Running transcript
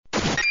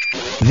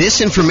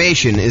This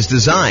information is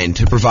designed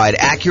to provide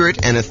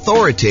accurate and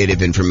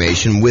authoritative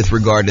information with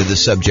regard to the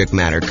subject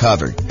matter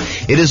covered.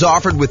 It is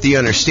offered with the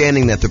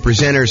understanding that the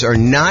presenters are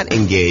not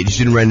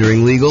engaged in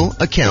rendering legal,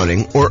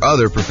 accounting, or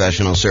other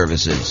professional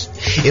services.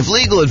 If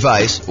legal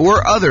advice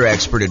or other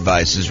expert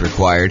advice is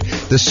required,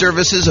 the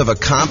services of a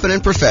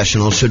competent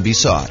professional should be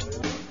sought.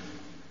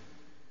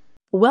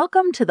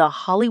 Welcome to the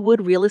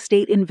Hollywood Real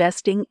Estate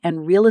Investing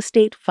and Real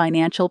Estate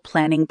Financial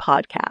Planning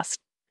Podcast.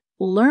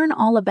 Learn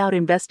all about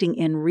investing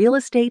in real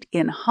estate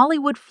in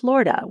Hollywood,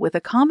 Florida, with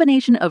a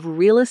combination of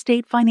real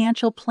estate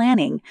financial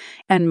planning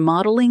and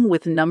modeling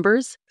with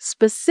numbers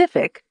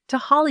specific to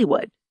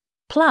Hollywood,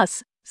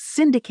 plus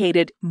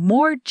syndicated,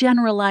 more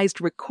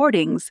generalized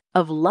recordings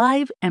of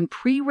live and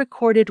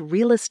pre-recorded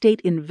real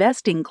estate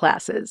investing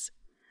classes.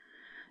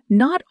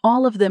 Not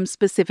all of them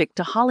specific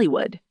to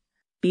Hollywood.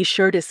 Be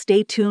sure to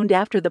stay tuned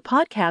after the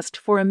podcast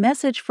for a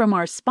message from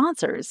our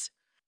sponsors.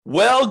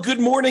 Well, good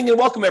morning and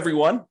welcome,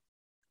 everyone.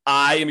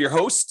 I am your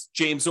host,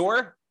 James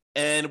Orr,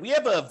 and we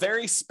have a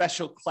very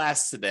special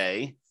class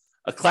today,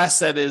 a class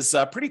that is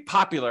pretty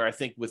popular, I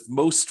think, with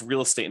most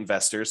real estate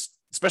investors,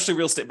 especially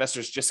real estate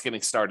investors just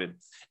getting started.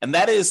 And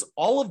that is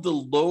all of the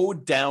low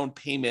down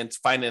payment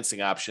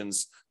financing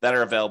options that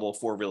are available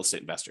for real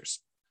estate investors.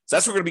 So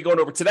that's what we're going to be going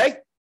over today.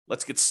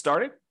 Let's get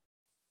started.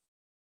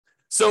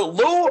 So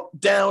low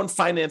down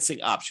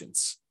financing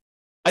options.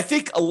 I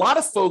think a lot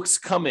of folks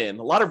come in,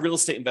 a lot of real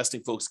estate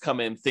investing folks come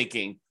in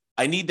thinking,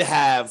 I need to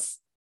have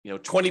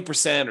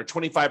 20% or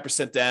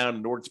 25% down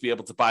in order to be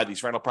able to buy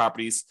these rental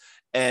properties.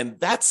 And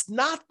that's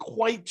not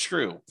quite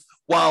true.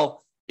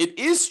 While it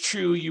is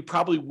true, you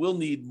probably will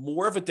need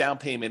more of a down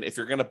payment if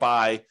you're going to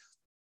buy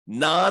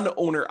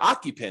non-owner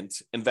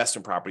occupant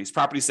investment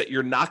properties that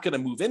you're not going to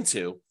move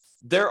into.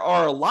 There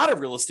are a lot of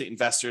real estate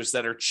investors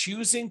that are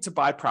choosing to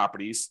buy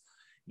properties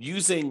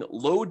using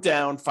low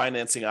down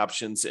financing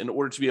options in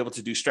order to be able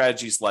to do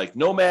strategies like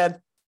nomad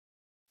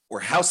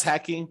or house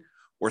hacking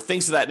or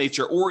things of that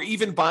nature, or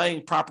even buying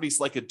properties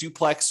like a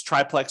duplex,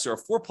 triplex, or a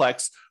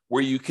fourplex,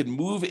 where you can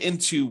move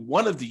into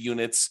one of the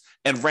units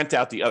and rent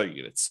out the other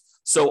units.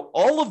 So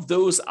all of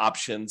those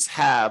options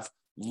have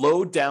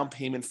low down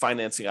payment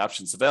financing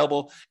options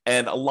available.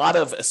 And a lot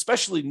of,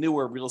 especially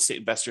newer real estate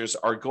investors,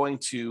 are going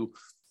to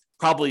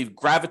probably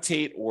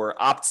gravitate or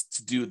opt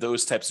to do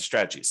those types of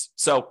strategies.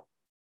 So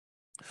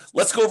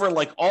let's go over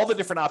like all the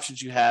different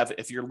options you have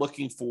if you're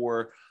looking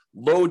for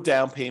low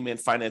down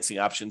payment financing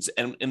options.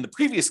 And in the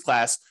previous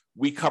class,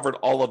 we covered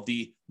all of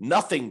the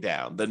nothing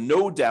down, the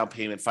no down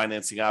payment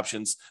financing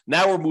options.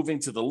 Now we're moving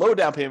to the low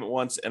down payment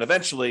ones. And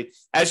eventually,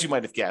 as you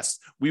might have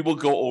guessed, we will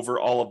go over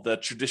all of the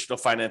traditional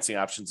financing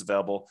options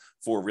available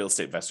for real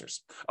estate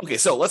investors. Okay,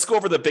 so let's go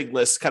over the big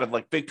list, kind of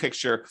like big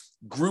picture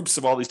groups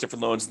of all these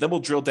different loans. Then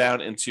we'll drill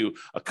down into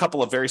a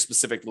couple of very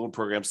specific loan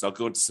programs, and I'll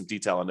go into some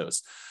detail on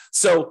those.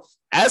 So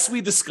as we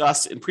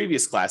discussed in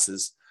previous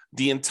classes,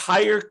 the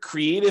entire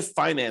creative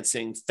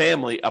financing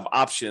family of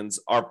options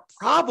are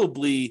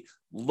probably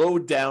low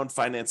down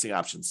financing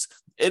options.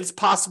 It's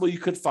possible you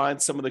could find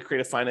some of the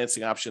creative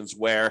financing options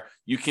where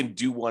you can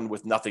do one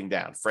with nothing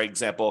down. For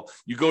example,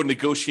 you go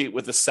negotiate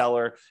with a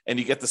seller and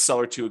you get the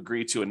seller to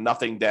agree to a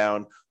nothing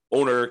down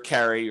owner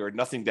carry or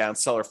nothing down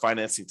seller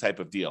financing type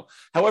of deal.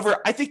 However,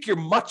 I think you're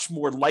much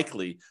more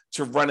likely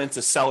to run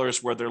into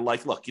sellers where they're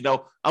like, look,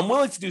 I'm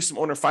willing to do some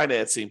owner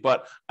financing,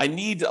 but I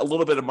need a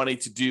little bit of money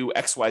to do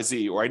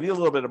XYZ, or I need a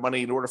little bit of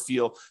money in order to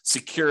feel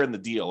secure in the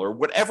deal, or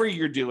whatever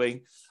you're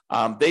doing.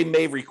 They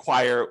may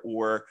require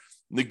or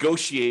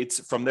negotiate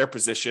from their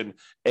position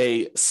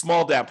a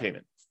small down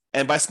payment.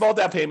 And by small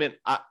down payment,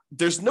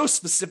 there's no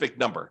specific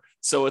number.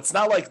 So it's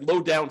not like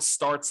low down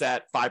starts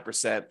at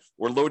 5%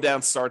 or low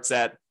down starts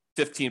at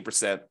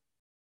 15%.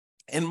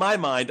 In my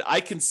mind, I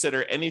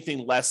consider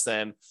anything less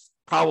than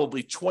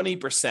probably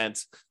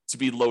 20% to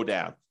be low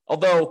down.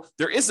 Although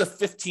there is a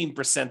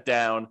 15%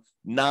 down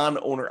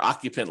non-owner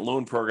occupant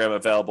loan program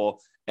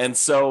available. And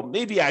so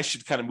maybe I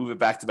should kind of move it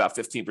back to about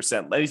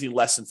 15%. Anything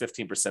less than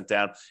 15%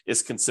 down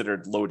is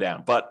considered low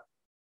down, but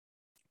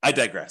I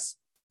digress.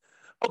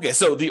 Okay,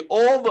 so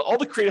all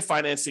the creative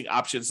financing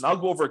options, and I'll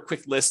go over a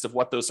quick list of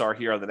what those are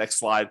here on the next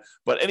slide,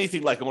 but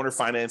anything like owner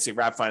financing,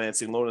 wrap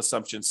financing, loan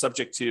assumption,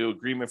 subject to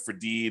agreement for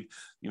deed,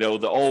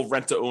 the all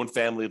rent to own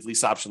family of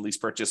lease option, lease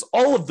purchase,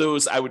 all of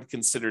those I would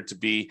consider to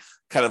be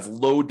kind of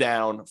low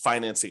down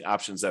financing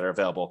options that are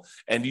available.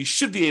 And you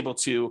should be able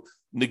to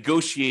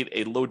negotiate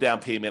a low down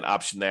payment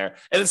option there.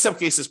 And in some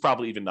cases,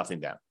 probably even nothing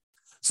down.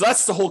 So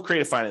that's the whole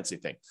creative financing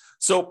thing.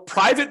 So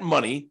private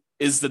money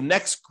is the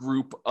next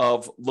group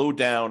of low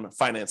down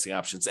financing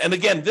options. And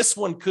again, this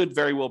one could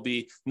very well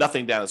be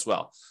nothing down as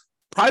well.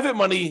 Private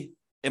money,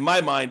 in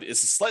my mind, is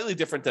slightly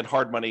different than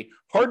hard money.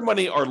 Hard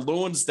money are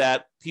loans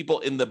that people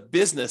in the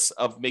business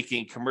of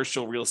making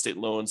commercial real estate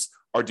loans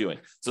are doing.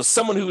 So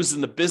someone who is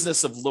in the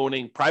business of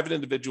loaning private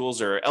individuals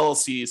or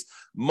LLCs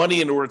money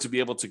in order to be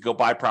able to go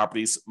buy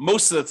properties.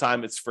 Most of the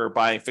time it's for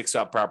buying fixed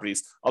out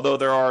properties, although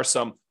there are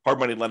some hard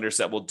money lenders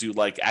that will do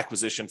like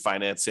acquisition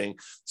financing,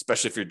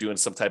 especially if you're doing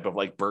some type of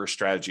like BRRRR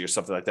strategy or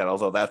something like that,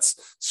 although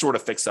that's sort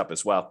of fixed up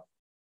as well.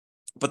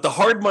 But the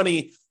hard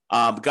money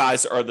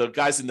guys are the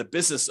guys in the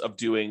business of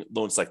doing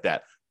loans like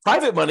that.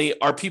 Private money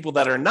are people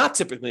that are not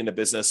typically in the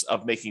business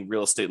of making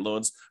real estate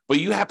loans, but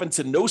you happen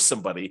to know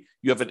somebody,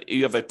 you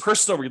have a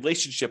personal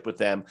relationship with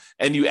them,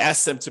 and you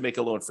ask them to make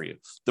a loan for you.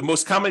 The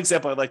most common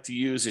example I like to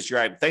use is you're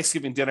at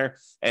Thanksgiving dinner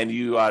and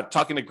you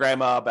talking to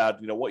grandma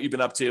about what you've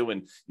been up to,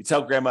 and you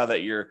tell grandma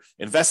that you're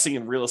investing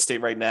in real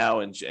estate right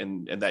now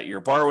and that you're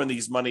borrowing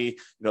this money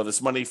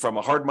from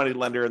a hard money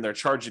lender, and they're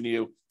charging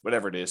you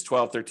whatever it is,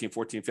 12, 13,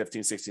 14,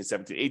 15, 16,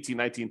 17, 18,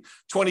 19,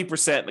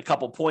 20% and a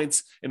couple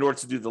points in order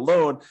to do the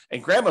loan.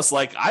 And grandma's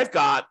like, I've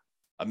got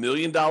 $1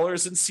 million in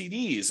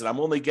CDs and I'm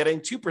only getting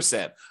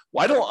 2%.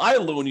 Why don't I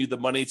loan you the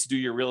money to do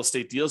your real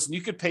estate deals? And you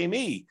could pay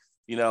me,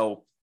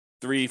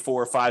 3,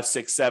 4, 5,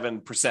 6,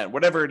 7%,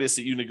 whatever it is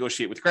that you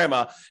negotiate with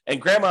grandma. And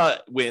grandma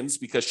wins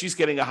because she's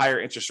getting a higher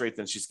interest rate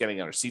than she's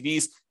getting on her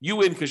CDs. You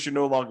win because you're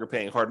no longer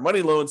paying hard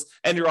money loans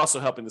and you're also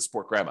helping to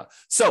support grandma.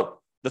 So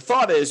the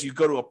thought is you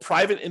go to a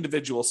private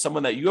individual,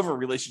 someone that you have a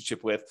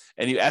relationship with,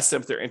 and you ask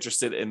them if they're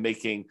interested in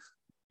making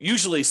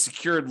usually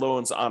secured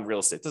loans on real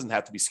estate. It doesn't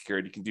have to be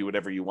secured. You can do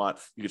whatever you want.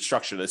 You can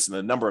structure this in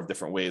a number of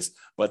different ways,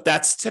 but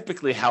that's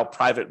typically how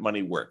private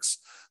money works.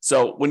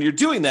 So when you're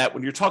doing that,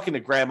 when you're talking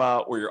to grandma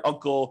or your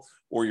uncle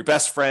or your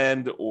best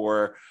friend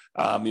or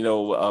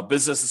a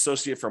business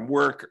associate from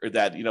work, or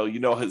that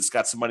has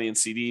got some money in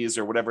CDs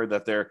or whatever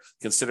that they're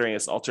considering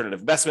as an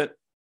alternative investment,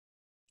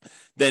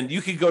 then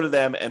you can go to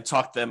them and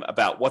talk to them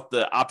about what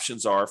the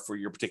options are for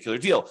your particular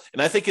deal.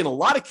 And I think in a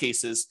lot of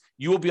cases,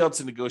 you will be able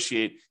to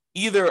negotiate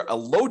either a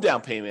low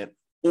down payment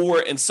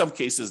or in some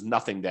cases,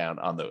 nothing down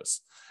on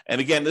those.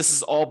 And again, this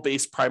is all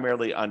based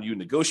primarily on you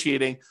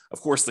negotiating. Of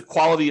course, the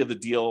quality of the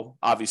deal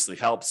obviously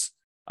helps.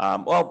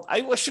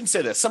 I shouldn't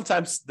say that.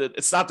 Sometimes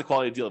it's not the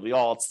quality of the deal at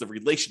all. It's the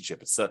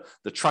relationship. It's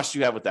the trust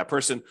you have with that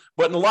person.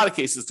 But in a lot of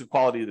cases, the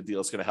quality of the deal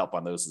is going to help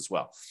on those as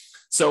well.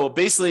 So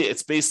basically,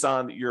 it's based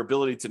on your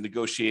ability to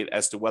negotiate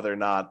as to whether or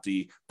not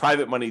the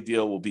private money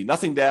deal will be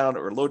nothing down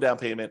or low down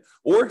payment,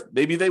 or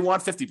maybe they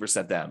want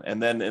 50% down.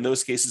 And then in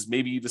those cases,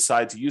 maybe you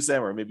decide to use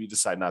them or maybe you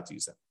decide not to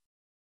use them.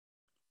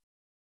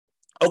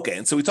 Okay,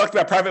 and so we talked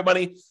about private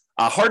money.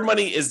 Hard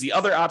money is the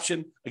other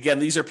option. Again,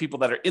 these are people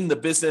that are in the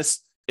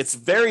business. It's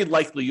very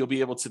likely you'll be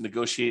able to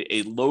negotiate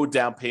a low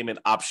down payment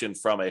option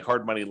from a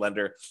hard money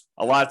lender.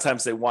 A lot of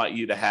times they want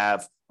you to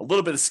have a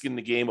little bit of skin in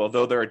the game,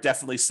 although there are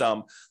definitely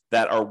some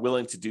that are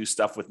willing to do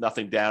stuff with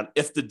nothing down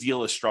if the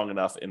deal is strong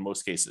enough in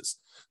most cases.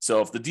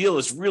 So if the deal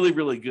is really,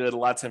 really good, a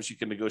lot of times you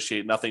can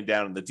negotiate nothing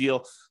down in the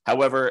deal.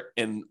 However,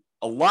 in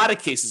a lot of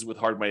cases with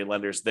hard money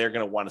lenders, they're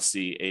going to want to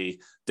see a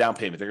down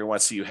payment. They're going to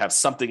want to see you have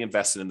something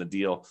invested in the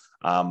deal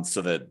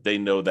so that they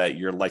know that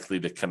you're likely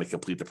to kind of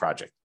complete the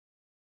project.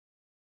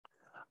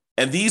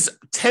 And these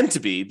tend to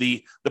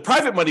be the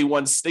private money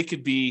ones. They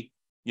could be,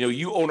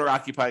 you owner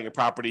occupying a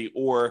property,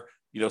 or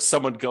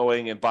someone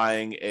going and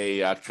buying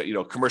a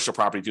commercial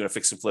property, doing a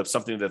fix and flip,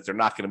 something that they're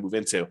not going to move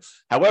into.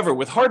 However,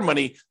 with hard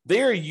money,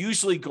 they are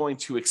usually going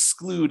to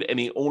exclude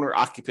any owner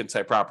occupant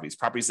type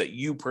properties that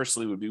you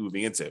personally would be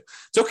moving into.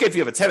 It's okay if you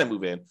have a tenant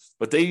move in,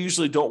 but they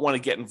usually don't want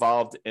to get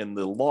involved in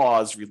the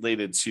laws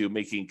related to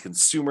making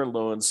consumer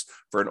loans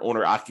for an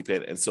owner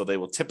occupant. And so they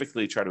will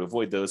typically try to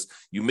avoid those.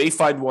 You may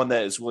find one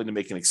that is willing to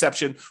make an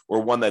exception,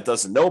 or one that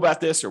doesn't know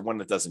about this, or one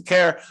that doesn't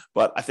care.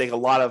 But I think a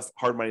lot of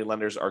hard money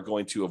lenders are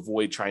going to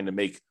avoid trying to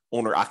make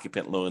owner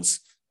occupant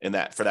loans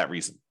for that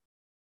reason.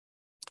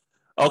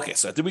 Okay,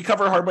 so did we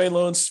cover hard money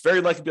loans?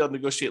 Very likely to be able to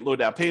negotiate low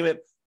down payment.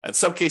 In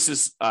some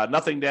cases,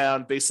 nothing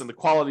down based on the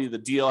quality of the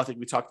deal. I think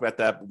we talked about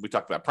that when we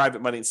talked about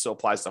private money. It still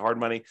applies to hard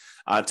money,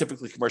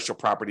 typically commercial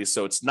properties.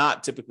 So it's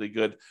not typically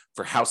good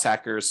for house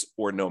hackers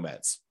or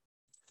nomads.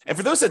 And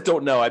for those that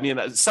don't know,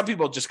 some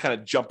people just kind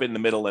of jump in the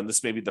middle, and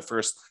this may be the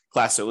first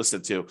class they're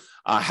listening to.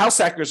 House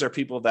hackers are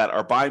people that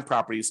are buying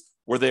properties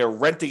where they are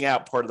renting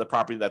out part of the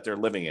property that they're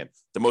living in.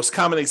 The most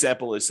common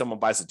example is someone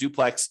buys a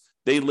duplex,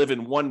 they live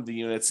in one of the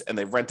units, and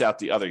they rent out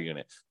the other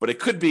unit. But it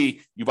could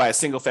be you buy a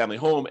single family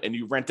home and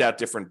you rent out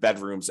different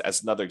bedrooms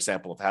as another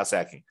example of house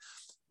hacking.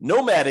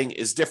 Nomading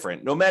is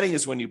different. Nomading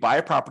is when you buy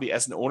a property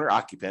as an owner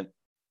occupant.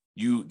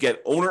 You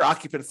get owner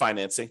occupant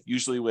financing,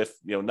 usually with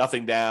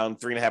nothing down,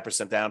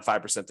 3.5% down,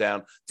 5%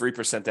 down,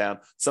 3% down,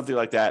 something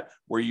like that,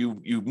 where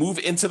you move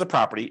into the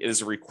property. It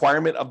is a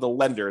requirement of the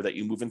lender that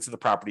you move into the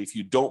property. If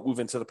you don't move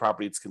into the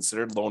property, it's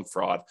considered loan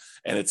fraud,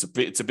 and it's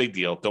a big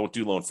deal. Don't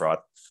do loan fraud.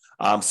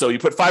 So you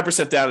put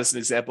 5% down as an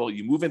example.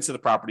 You move into the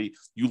property.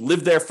 You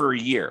live there for a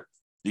year.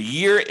 The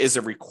year is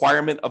a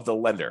requirement of the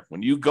lender.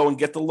 When you go and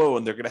get the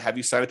loan, they're going to have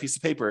you sign a piece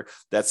of paper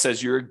that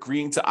says you're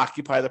agreeing to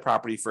occupy the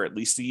property for at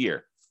least a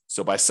year.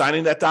 So by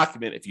signing that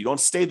document, if you don't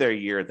stay there a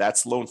year,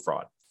 that's loan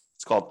fraud.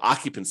 It's called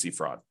occupancy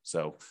fraud.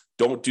 So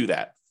don't do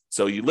that.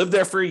 So you live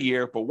there for a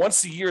year, but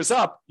once the year is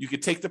up, you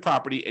can take the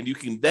property and you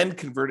can then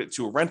convert it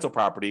to a rental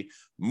property,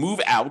 move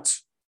out,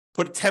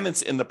 put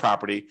tenants in the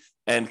property,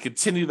 and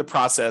continue the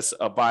process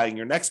of buying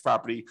your next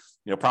property,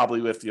 probably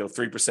with 3%,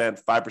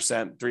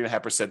 5%,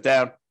 3.5%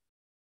 down.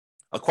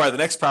 Acquire the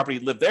next property,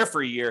 live there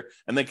for a year,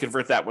 and then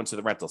convert that one to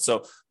the rental.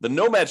 So the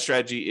nomad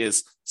strategy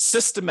is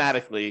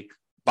systematically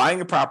buying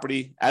a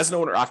property as an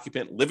owner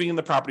occupant, living in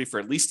the property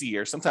for at least a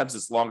year. Sometimes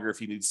it's longer if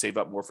you need to save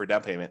up more for a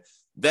down payment.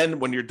 Then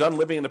when you're done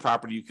living in the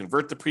property, you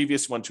convert the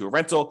previous one to a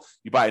rental,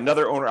 you buy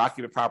another owner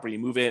occupant property, you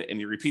move in, and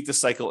you repeat the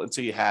cycle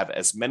until you have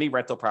as many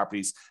rental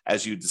properties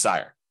as you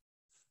desire.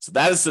 So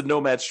that is the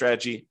nomad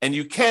strategy. And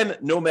you can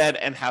nomad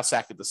and house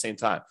hack at the same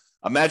time.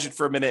 Imagine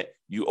for a minute,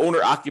 you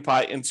owner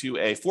occupy into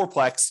a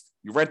fourplex,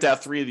 you rent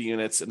out 3 of the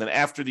units, and then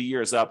after the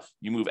year is up,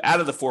 you move out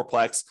of the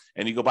fourplex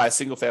and you go buy a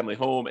single family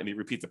home and you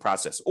repeat the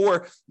process.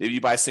 Or maybe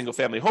you buy a single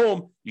family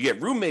home, you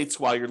get roommates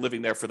while you're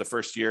living there for the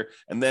first year.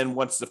 And then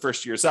once the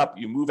first year is up,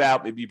 you move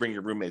out, maybe you bring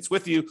your roommates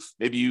with you,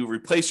 maybe you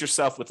replace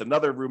yourself with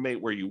another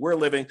roommate where you were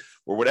living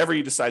or whatever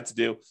you decide to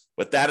do.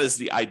 But that is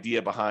the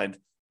idea behind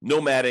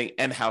nomading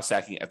and house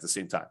hacking at the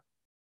same time.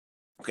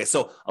 Okay,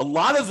 so a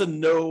lot of the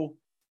no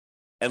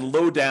and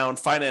low down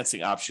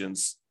financing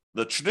options,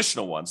 the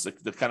traditional ones,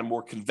 the kind of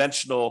more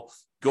conventional,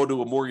 go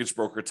to a mortgage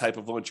broker type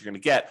of loans you're going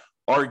to get,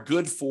 are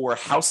good for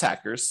house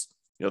hackers.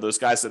 You know, those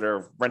guys that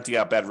are renting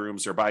out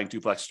bedrooms or buying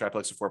duplexes,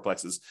 triplexes, or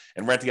fourplexes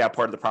and renting out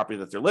part of the property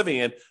that they're living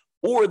in,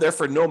 or they're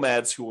for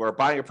nomads who are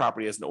buying a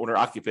property as an owner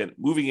occupant,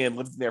 moving in,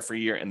 living there for a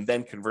year, and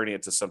then converting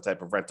it to some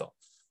type of rental.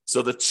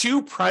 So the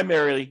two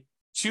primary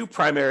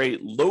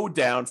low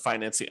down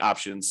financing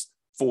options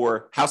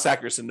for house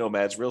hackers and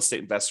nomads, real estate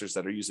investors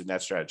that are using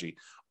that strategy,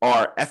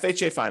 are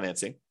FHA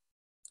financing.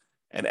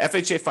 And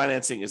FHA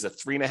financing is a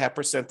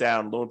 3.5%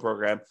 down loan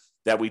program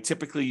that we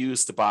typically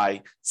use to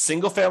buy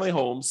single family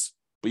homes,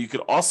 but you could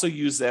also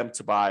use them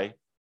to buy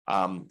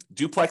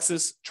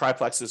duplexes,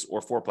 triplexes, or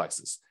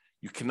fourplexes.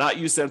 You cannot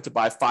use them to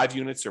buy 5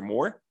 units or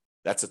more.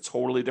 That's a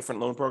totally different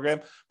loan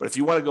program. But if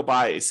you want to go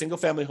buy a single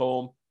family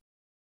home,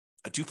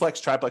 a duplex,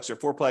 triplex, or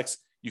fourplex,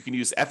 you can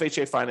use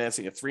FHA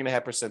financing, a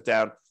 3.5%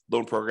 down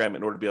loan program,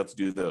 in order to be able to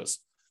do those.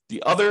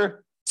 The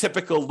other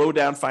typical low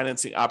down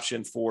financing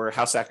option for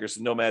house hackers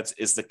and nomads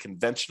is the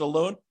conventional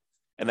loan,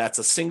 and that's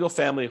a single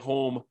family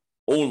home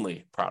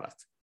only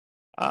product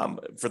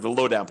for the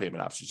low down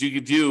payment options. You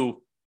could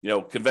do,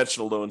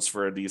 conventional loans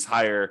for these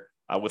higher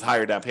with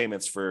higher down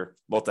payments for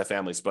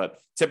multifamilies, but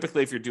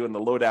typically if you're doing the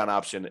low down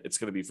option, it's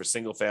going to be for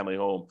single family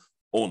home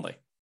only.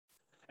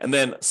 And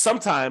then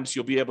sometimes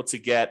you'll be able to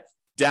get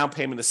down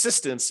payment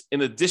assistance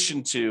in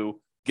addition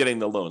to getting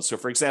the loan. So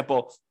for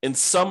example, in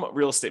some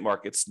real estate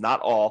markets, not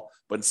all,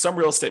 but in some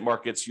real estate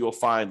markets, you'll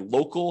find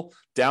local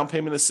down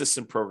payment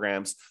assistance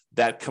programs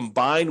that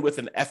combine with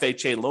an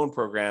FHA loan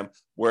program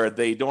where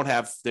they don't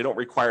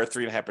require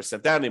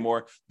 3.5% down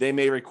anymore. They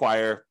may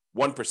require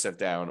 1%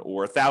 down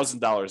or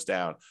 $1,000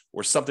 down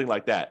or something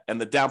like that. And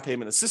the down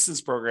payment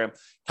assistance program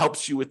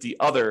helps you with the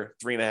other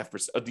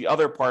 3.5%, the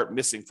other part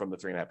missing from the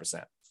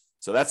 3.5%.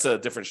 So that's a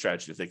different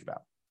strategy to think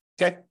about.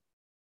 Okay.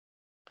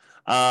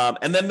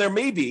 And then there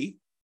may be,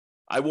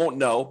 I won't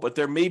know, but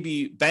there may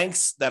be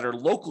banks that are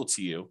local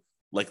to you,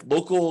 like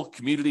local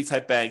community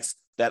type banks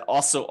that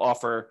also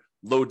offer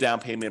low down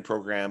payment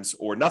programs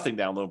or nothing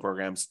down loan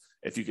programs,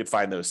 if you could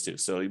find those too.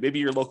 So maybe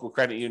your local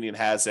credit union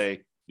has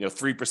a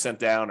 3%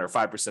 down or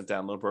 5%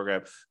 down loan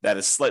program that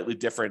is slightly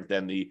different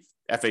than the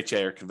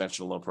FHA or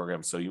conventional loan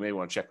program. So you may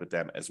want to check with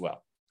them as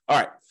well. All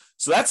right.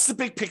 So that's the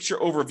big picture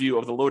overview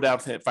of the low down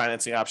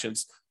financing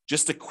options.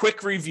 Just a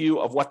quick review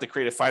of what the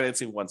creative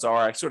financing ones are.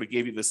 I sort of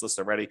gave you this list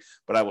already,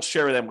 but I will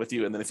share them with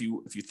you. And then if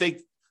you think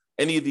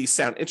any of these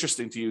sound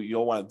interesting to you,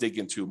 you'll want to dig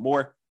into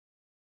more.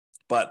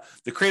 But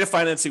the creative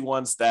financing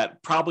ones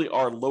that probably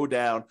are low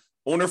down: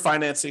 owner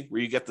financing,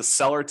 where you get the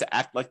seller to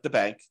act like the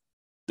bank.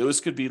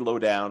 Those could be low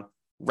down.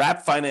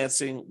 Wrap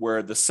financing,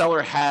 where the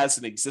seller has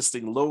an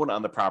existing loan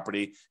on the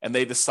property and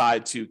they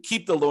decide to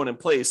keep the loan in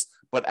place,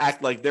 but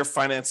act like they're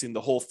financing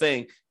the whole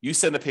thing. You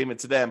send a payment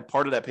to them.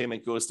 Part of that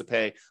payment goes to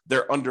pay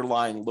their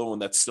underlying loan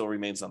that still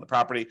remains on the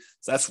property.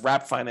 So that's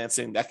wrap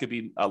financing. That could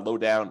be low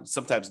down,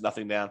 sometimes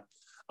nothing down.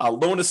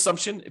 Loan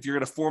assumption, if you're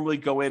going to formally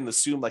go in and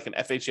assume like an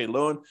FHA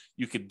loan,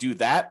 you could do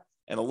that.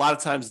 And a lot of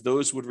times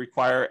those would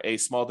require a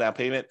small down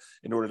payment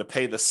in order to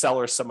pay the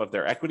seller some of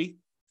their equity.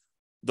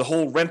 The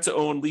whole rent to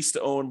own,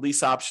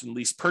 lease option,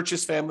 lease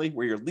purchase family,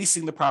 where you're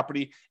leasing the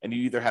property and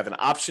you either have an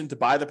option to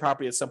buy the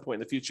property at some point in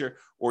the future,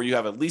 or you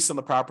have a lease on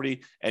the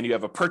property and you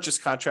have a purchase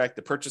contract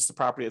to purchase the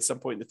property at some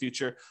point in the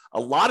future. A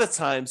lot of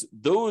times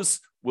those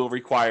will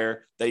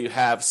require that you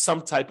have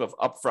some type of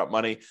upfront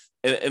money.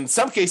 In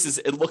some cases,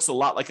 it looks a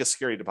lot like a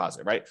security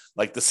deposit, right?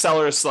 Like the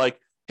seller is like,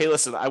 hey,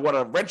 listen, I want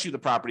to rent you the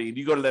property. And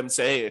you go to them and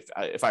say, hey,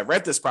 if I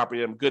rent this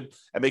property, I'm good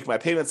at making my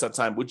payments on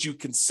time. Would you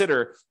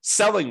consider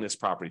selling this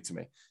property to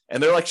me?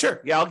 And they're like,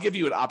 sure, yeah, I'll give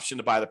you an option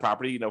to buy the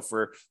property,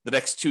 for the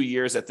next 2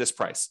 years at this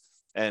price.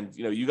 And,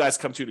 you guys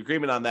come to an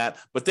agreement on that,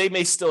 but they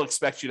may still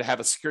expect you to have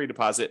a security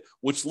deposit,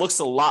 which looks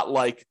a lot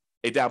like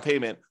a down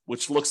payment,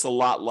 which looks a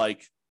lot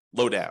like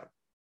low down.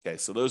 Okay.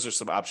 So those are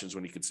some options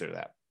when you consider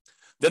that.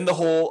 Then the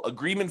whole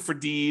agreement for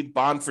deed,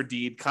 bond for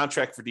deed,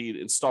 contract for deed,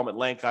 installment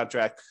land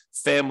contract,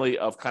 family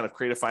of kind of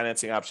creative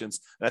financing options.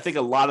 And I think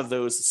a lot of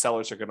those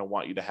sellers are going to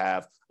want you to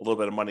have a little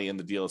bit of money in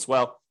the deal as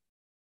well.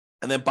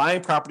 And then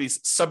buying properties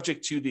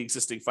subject to the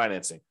existing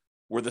financing,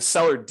 where the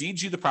seller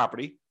deeds you the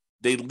property,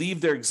 they leave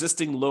their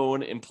existing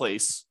loan in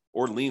place,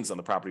 or liens on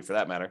the property for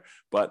that matter,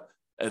 but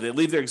they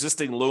leave their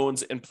existing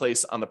loans in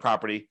place on the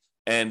property,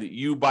 and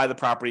you buy the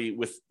property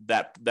with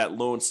that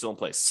loan still in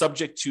place,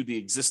 subject to the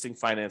existing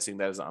financing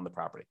that is on the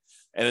property.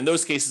 And in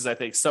those cases, I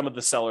think some of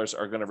the sellers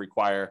are going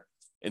to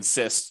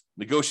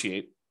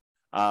negotiate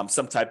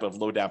some type of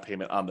low down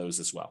payment on those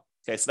as well.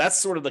 Okay, so that's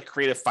sort of the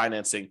creative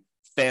financing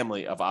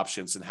family of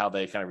options and how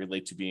they kind of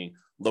relate to being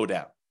low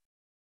down.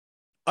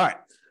 All right,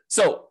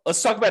 so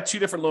let's talk about two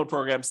different loan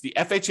programs, the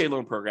FHA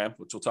loan program,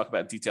 which we'll talk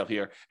about in detail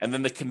here, and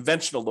then the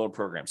conventional loan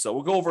program. So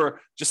we'll go over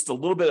just a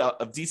little bit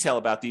of detail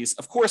about these.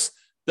 Of course,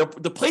 the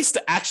place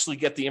to actually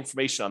get the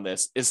information on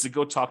this is to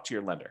go talk to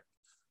your lender.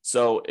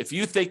 So if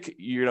you think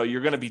you're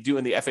going to be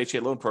doing the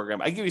FHA loan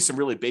program, I give you some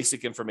really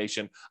basic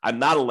information. I'm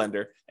not a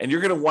lender, and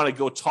you're going to want to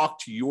go talk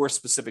to your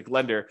specific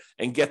lender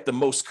and get the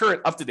most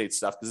current, up-to-date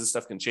stuff, because this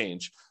stuff can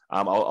change.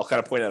 I'll kind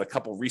of point out a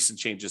couple of recent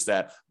changes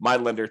that my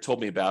lender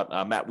told me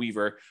about. Matt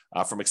Weaver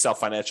from Excel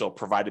Financial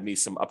provided me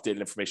some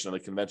updated information on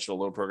the conventional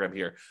loan program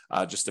here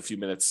just a few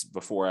minutes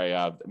before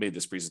I made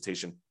this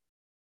presentation.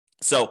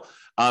 So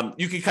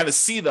you can kind of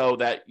see, though,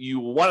 that you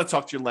want to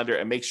talk to your lender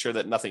and make sure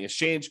that nothing has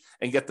changed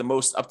and get the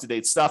most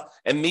up-to-date stuff.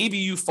 And maybe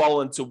you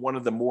fall into one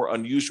of the more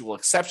unusual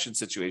exception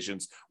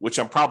situations, which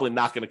I'm probably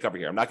not going to cover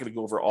here. I'm not going to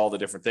go over all the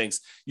different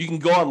things. You can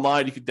go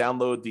online, you can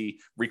download the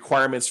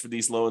requirements for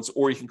these loans,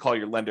 or you can call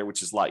your lender,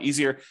 which is a lot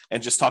easier,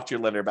 and just talk to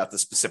your lender about the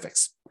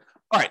specifics.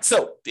 All right,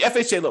 so the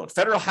FHA loan,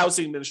 Federal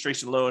Housing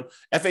Administration loan,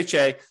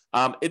 FHA,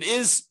 it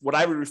is what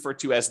I would refer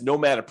to as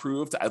Nomad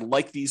approved. I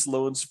like these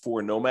loans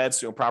for nomads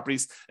who own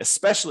properties,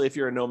 especially if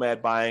you're a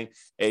nomad buying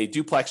a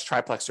duplex,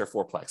 triplex, or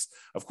fourplex.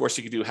 Of course,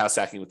 you can do house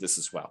hacking with this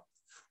as well.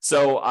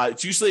 So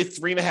it's usually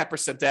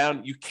 3.5%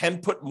 down. You can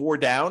put more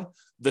down.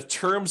 The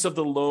terms of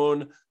the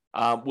loan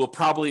will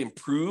probably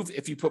improve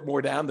if you put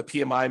more down. The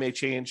PMI may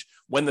change.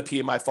 When the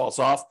PMI falls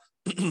off,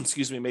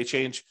 may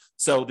change.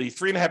 So the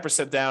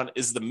 3.5% down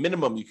is the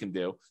minimum you can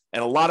do.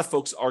 And a lot of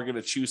folks are going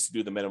to choose to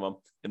do the minimum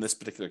in this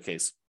particular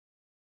case.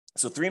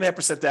 So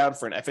 3.5% down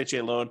for an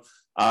FHA loan.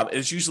 It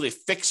is usually a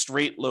fixed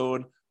rate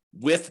loan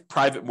with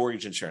private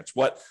mortgage insurance,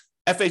 what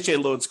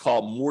FHA loans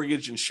call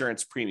mortgage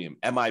insurance premium,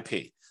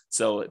 MIP.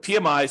 So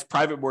PMI is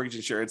private mortgage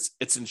insurance.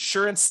 It's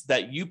insurance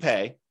that you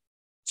pay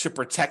to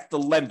protect the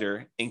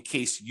lender in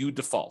case you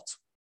default.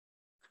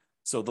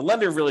 So the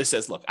lender really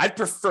says, look, I'd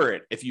prefer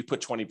it if you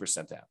put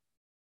 20% down.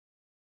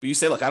 But you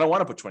say, look, I don't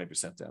want to put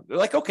 20% down. They're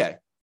like, okay,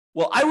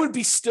 well, I would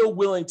be still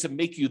willing to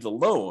make you the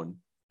loan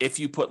if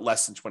you put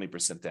less than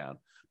 20% down,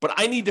 but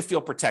I need to feel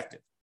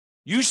protected.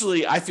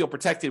 Usually I feel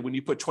protected when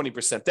you put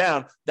 20%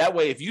 down. That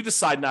way, if you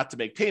decide not to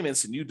make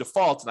payments and you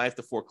default and I have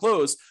to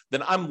foreclose,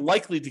 then I'm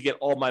likely to get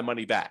all my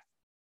money back.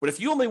 But if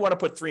you only want to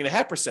put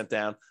 3.5%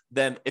 down,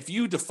 then if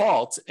you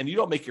default and you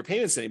don't make your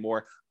payments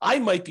anymore, I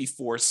might be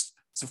forced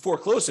to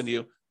foreclose on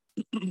you,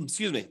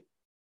 excuse me,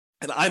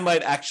 and I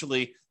might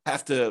actually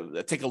have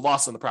to take a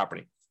loss on the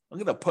property. I'm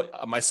going to put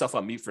myself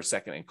on mute for a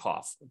second and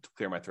cough to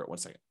clear my throat. 1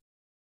 second.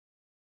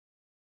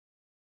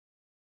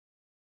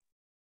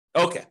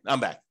 Okay, I'm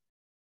back.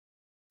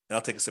 And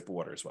I'll take a sip of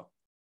water as well.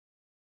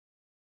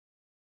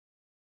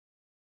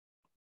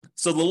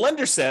 So the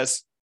lender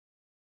says,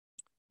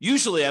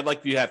 usually I'd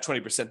like you to have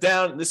 20%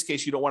 down. In this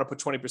case, you don't want to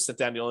put 20%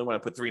 down. You only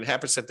want to put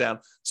 3.5% down.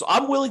 So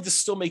I'm willing to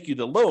still make you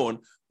the loan.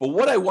 But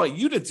what I want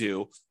you to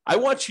do, I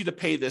want you to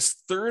pay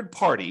this third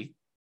party,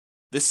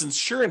 this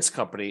insurance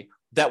company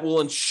that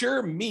will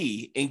insure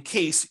me in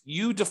case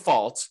you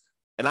default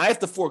and I have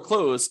to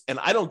foreclose and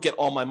I don't get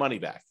all my money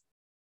back.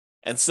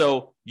 And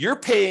so you're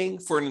paying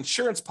for an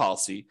insurance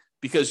policy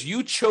because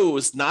you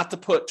chose not to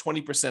put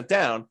 20%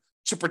 down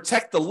to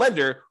protect the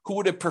lender who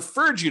would have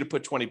preferred you to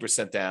put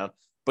 20% down.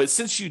 But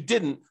since you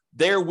didn't,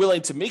 they're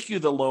willing to make you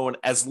the loan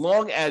as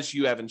long as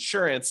you have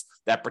insurance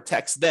that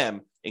protects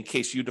them in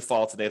case you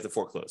default and they have to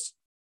foreclose.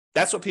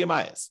 That's what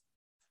PMI is.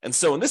 And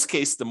so in this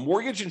case, the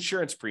mortgage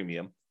insurance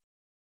premium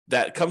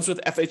that comes with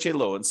FHA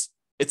loans,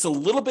 it's a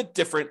little bit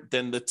different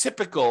than the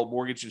typical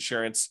mortgage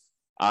insurance,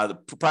 the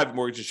private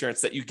mortgage insurance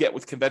that you get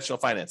with conventional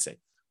financing.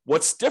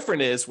 What's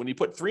different is when you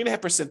put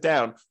 3.5%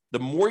 down, the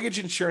mortgage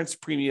insurance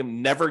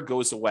premium never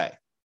goes away.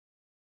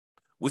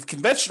 With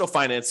conventional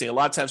financing, a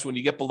lot of times when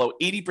you get below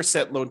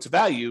 80% loan to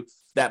value,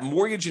 that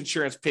mortgage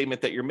insurance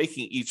payment that you're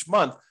making each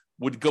month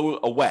would go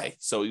away.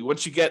 So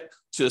once you get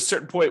to a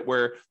certain point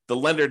where the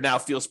lender now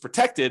feels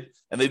protected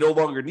and they no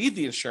longer need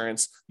the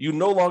insurance, you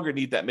no longer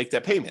need that, make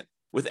that payment.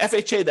 With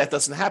FHA, that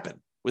doesn't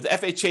happen. With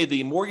FHA,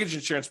 the mortgage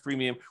insurance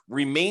premium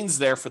remains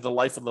there for the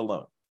life of the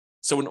loan.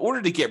 So in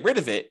order to get rid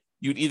of it,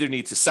 you'd either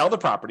need to sell the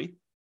property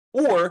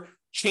or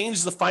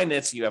change the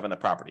financing you have on the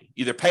property,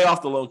 either pay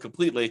off the loan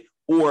completely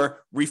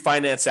or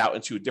refinance out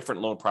into a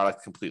different loan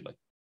product completely.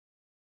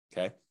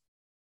 Okay.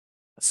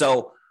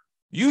 So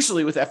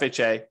usually with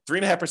FHA,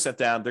 3.5%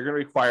 down, they're going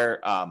to require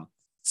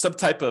some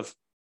type of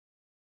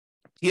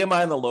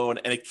PMI on the loan,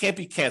 and it can't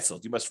be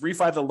canceled. You must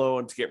refi the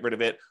loan to get rid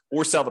of it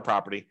or sell the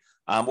property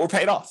or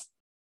pay it off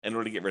in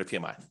order to get rid of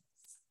PMI.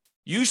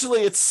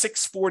 Usually it's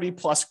 640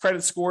 plus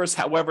credit scores.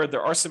 However,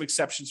 there are some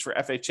exceptions for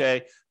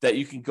FHA that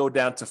you can go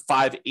down to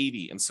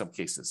 580 in some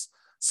cases.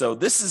 So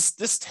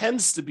this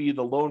tends to be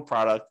the loan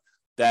product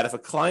that if a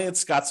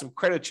client's got some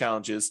credit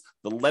challenges,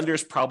 the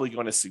lender's probably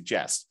going to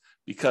suggest,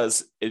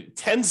 because it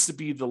tends to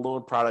be the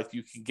loan product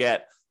you can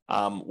get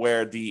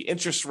where the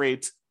interest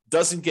rate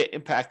doesn't get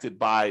impacted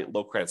by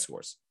low credit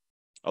scores.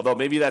 Although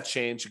maybe that's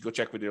changed, you go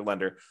check with your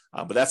lender,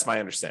 but that's my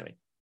understanding.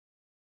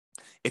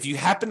 If you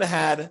happen to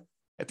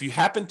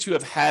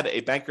have had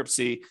a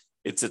bankruptcy,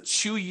 it's a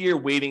 2-year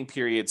waiting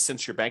period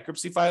since your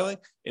bankruptcy filing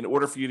in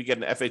order for you to get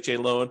an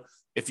FHA loan.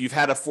 If you've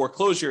had a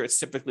foreclosure, it's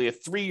typically a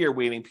 3-year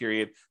waiting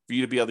period for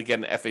you to be able to get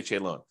an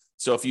FHA loan.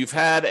 So if you've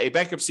had a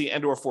bankruptcy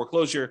and or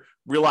foreclosure,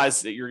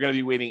 realize that you're going to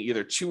be waiting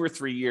either 2 or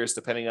 3 years,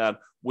 depending on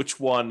which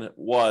one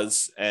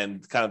was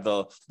and kind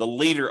of the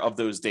later of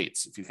those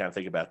dates, if you kind of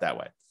think about it that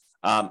way.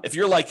 If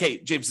you're like,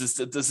 hey, James,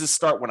 does this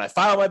start when I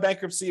file my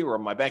bankruptcy, or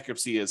my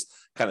bankruptcy is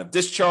kind of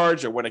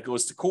discharged, or when it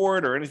goes to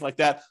court or anything like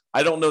that?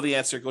 I don't know the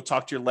answer. Go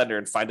talk to your lender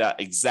and find out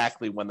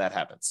exactly when that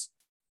happens.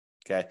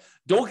 Okay.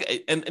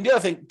 And the other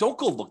thing, don't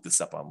go look this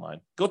up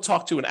online. Go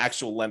talk to an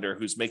actual lender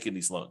who's making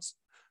these loans,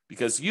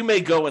 because you may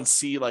go and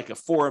see like a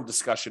forum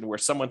discussion where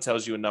someone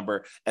tells you a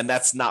number and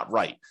that's not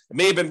right. It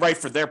may have been right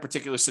for their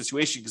particular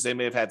situation because they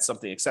may have had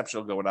something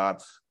exceptional going on,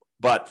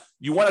 but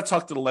you want to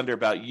talk to the lender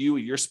about you,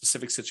 your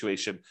specific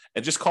situation,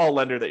 and just call a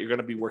lender that you're going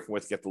to be working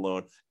with, get the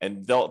loan,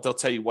 and they'll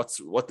tell you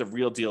what the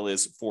real deal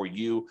is for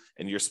you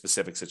and your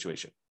specific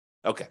situation.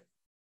 Okay.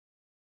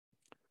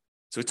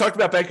 So we talked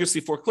about bankruptcy,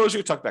 foreclosure,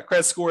 we talked about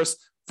credit scores.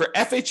 For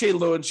FHA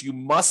loans, you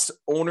must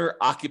owner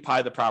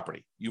occupy the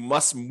property. You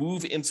must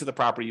move into the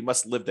property. You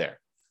must live there.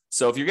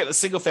 So if you're getting a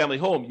single family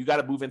home, you got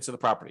to move into the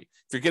property.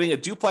 If you're getting a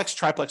duplex,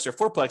 triplex, or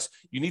fourplex,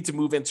 you need to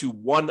move into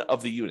one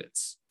of the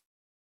units.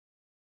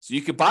 So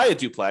you could buy a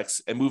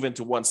duplex and move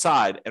into one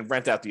side and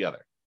rent out the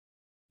other.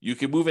 You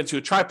can move into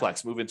a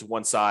triplex, move into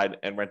one side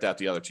and rent out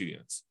the other 2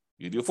 units.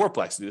 You can do a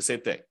fourplex, do the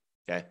same thing.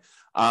 Okay.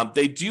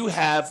 They do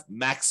have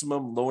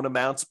maximum loan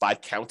amounts by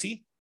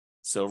county.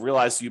 So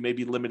realize you may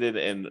be limited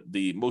in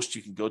the most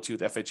you can go to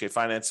with FHA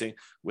financing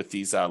with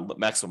these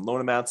maximum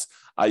loan amounts.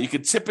 You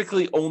can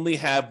typically only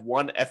have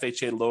one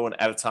FHA loan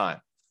at a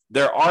time.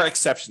 There are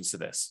exceptions to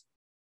this.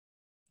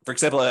 For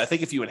example, I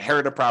think if you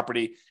inherit a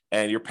property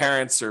and your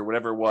parents or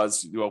whatever it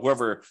was,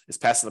 whoever is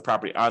passing the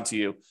property onto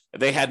you, if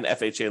they had an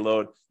FHA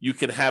loan, you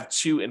can have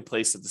 2 in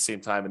place at the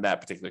same time in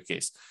that particular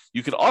case.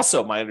 You could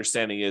also, my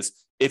understanding is,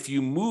 if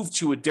you move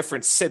to a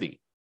different city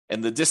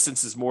and the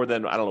distance is more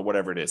than, I don't know,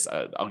 whatever it is,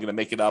 I'm going to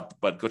make it up,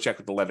 but go check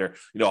with the lender,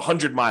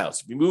 100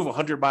 miles. If you move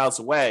 100 miles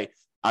away,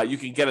 you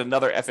can get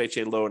another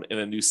FHA loan in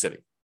a new city.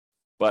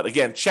 But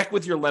again, check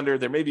with your lender.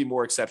 There may be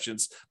more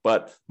exceptions,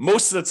 but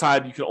most of the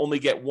time you can only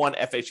get one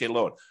FHA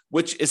loan,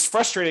 which is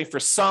frustrating for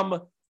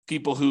some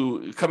people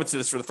who come into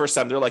this for the first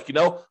time. They're like,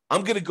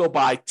 I'm going to go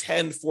buy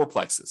 10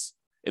 fourplexes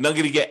and I'm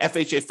going to get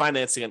FHA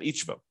financing on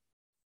each of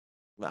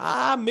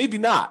them. Maybe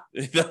not.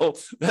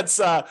 That's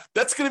going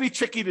to be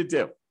tricky to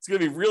do. It's going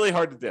to be really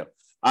hard to do.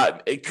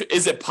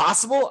 Is it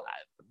possible?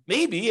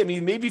 Maybe. I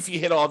mean, maybe if you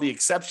hit all the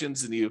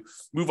exceptions and you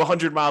move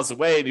 100 miles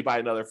away and you buy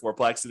another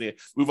fourplex, and you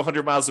move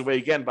 100 miles away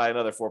again, buy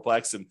another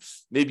fourplex, and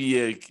maybe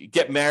you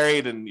get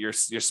married and your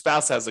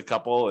spouse has a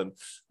couple and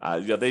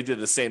they did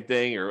the same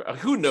thing, or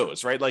who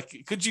knows, right?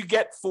 Like, could you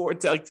get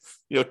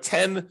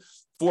 10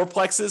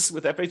 fourplexes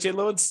with FHA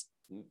loans?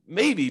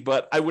 Maybe,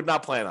 but I would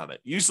not plan on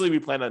it. Usually we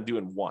plan on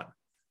doing one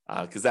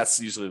because that's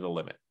usually the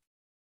limit.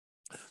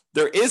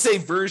 There is a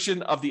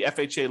version of the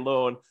FHA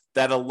loan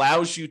that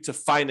allows you to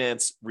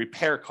finance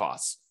repair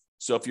costs.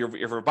 So if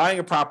you're buying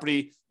a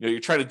property, you're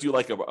trying to do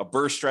like a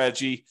BRRRR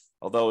strategy,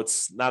 although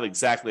it's not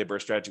exactly a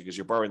BRRRR strategy because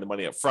you're borrowing the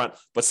money up front,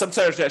 but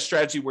sometimes that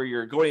strategy where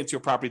you're going into a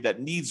property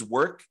that needs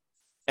work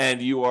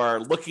and you are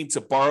looking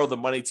to borrow the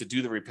money to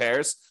do the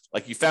repairs.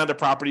 Like you found a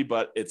property,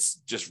 but it's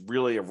just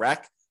really a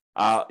wreck.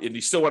 And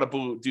you still want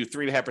to do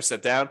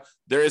 3.5% down.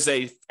 There is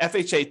a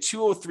FHA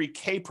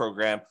 203K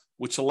program,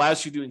 which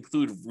allows you to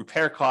include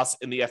repair costs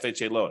in the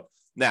FHA loan.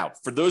 Now,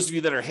 for those of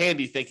you that are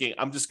handy thinking,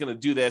 I'm just going to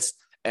do this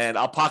and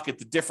I'll pocket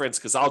the difference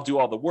because I'll do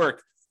all the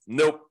work.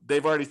 Nope,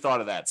 they've already thought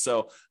of that.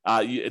 So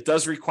it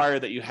does require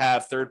that you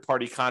have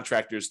third-party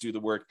contractors do the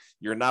work.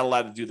 You're not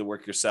allowed to do the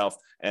work yourself.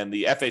 And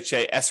the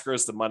FHA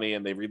escrows the money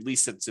and they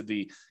release it to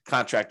the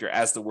contractor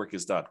as the work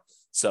is done.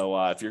 So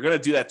if you're going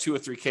to do that 2 or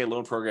 3K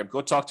loan program,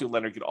 go talk to a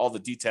lender, get all the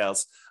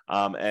details,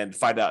 and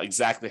find out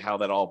exactly how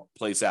that all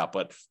plays out.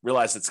 But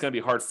realize it's going to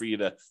be hard for you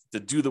to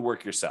do the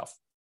work yourself.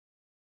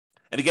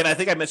 And again, I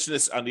think I mentioned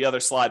this on the other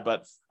slide,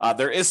 but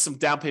there is some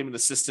down payment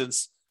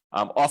assistance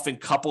often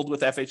coupled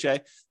with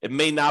FHA. It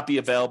may not be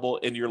available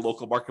in your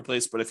local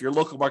marketplace, but if your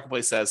local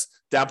marketplace has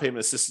down payment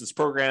assistance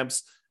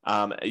programs,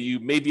 you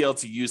may be able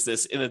to use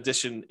this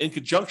in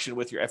conjunction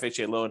with your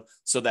FHA loan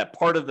so that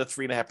part of the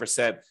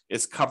 3.5%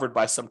 is covered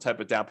by some type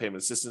of down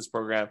payment assistance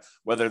program,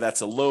 whether that's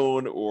a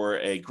loan or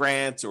a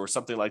grant or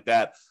something like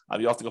that.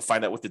 You have to go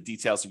find out what the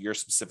details of your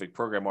specific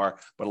program are,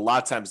 but a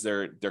lot of times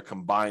they're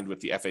combined with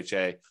the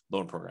FHA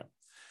loan program.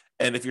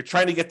 And if you're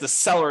trying to get the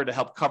seller to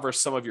help cover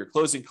some of your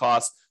closing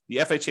costs, the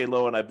FHA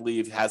loan, I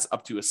believe, has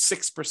up to a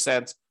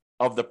 6%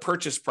 of the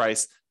purchase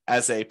price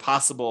as a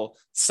possible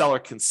seller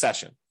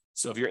concession.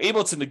 So if you're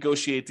able to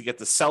negotiate to get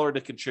the seller to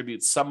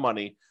contribute some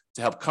money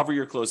to help cover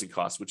your closing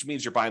costs, which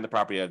means you're buying the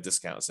property at a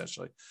discount,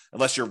 essentially,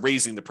 unless you're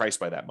raising the price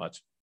by that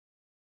much.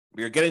 If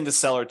you're getting the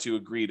seller to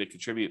agree to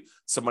contribute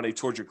some money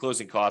towards your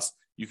closing costs,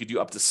 you could do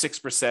up to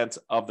 6%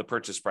 of the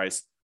purchase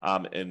price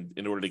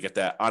in order to get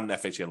that on an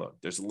FHA loan.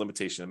 There's a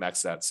limitation to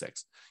max out at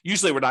 6.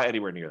 Usually we're not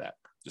anywhere near that,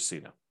 just so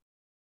you know.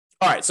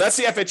 All right, so that's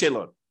the FHA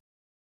loan.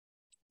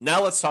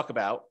 Now let's talk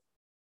about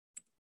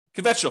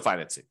conventional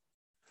financing.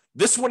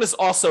 This one is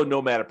also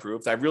Nomad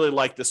approved. I really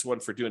like this one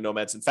for doing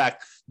Nomads. In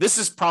fact, this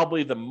is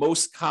probably the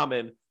most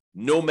common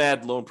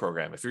Nomad loan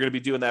program. If you're going to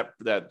be doing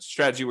that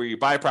strategy where you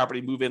buy a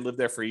property, move in, live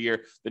there for a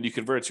year, then you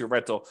convert it to a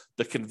rental,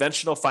 the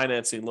conventional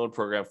financing loan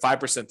program,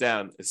 5%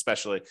 down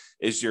especially,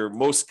 is your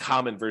most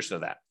common version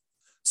of that.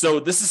 So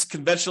this is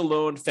conventional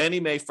loan, Fannie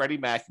Mae, Freddie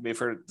Mac, you may have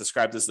heard it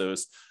described as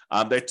those.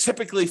 They're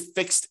typically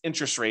fixed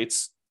interest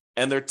rates,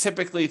 and they're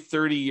typically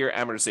 30-year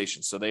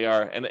amortization. So they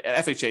are, and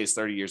FHA is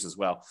 30 years as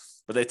well,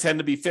 but they tend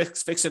to be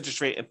fixed interest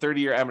rate and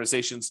 30-year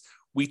amortizations.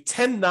 We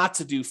tend not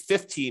to do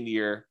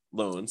 15-year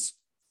loans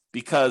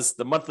because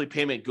the monthly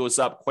payment goes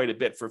up quite a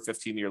bit for a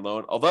 15-year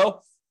loan.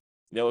 Although,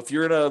 if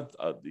you're in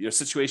a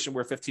situation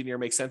where 15-year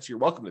makes sense, you're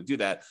welcome to do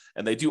that.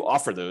 And they do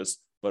offer those,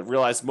 but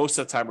realize most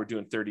of the time we're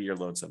doing 30-year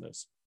loans on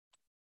those.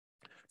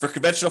 For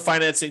conventional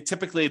financing,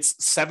 typically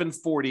it's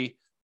 740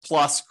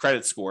 plus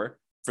credit score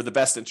for the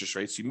best interest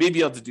rates. You may be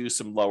able to do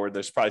some lower.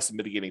 There's probably some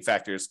mitigating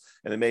factors,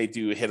 and they may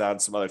do hit on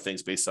some other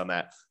things based on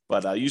that.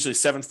 But usually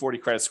 740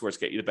 credit scores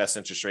get you the best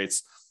interest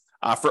rates.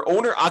 For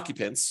owner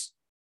occupants,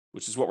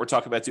 which is what we're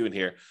talking about doing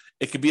here,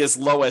 it could be as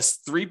low as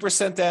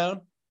 3%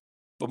 down,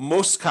 but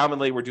most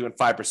commonly we're doing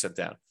 5%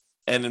 down.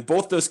 And in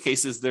both those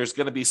cases, there's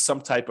going to be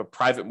some type of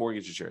private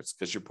mortgage insurance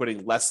because you're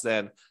putting less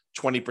than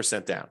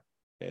 20% down.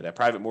 Okay, that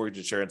private mortgage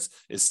insurance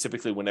is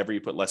typically whenever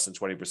you put less than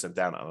 20%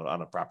 down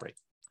on a property.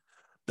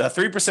 The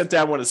 3%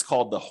 down one is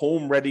called the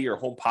Home Ready or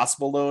Home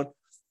Possible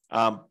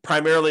loan.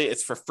 Primarily,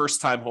 it's for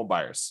first-time home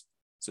buyers.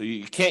 So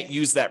you can't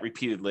use that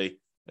repeatedly.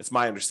 That's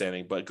my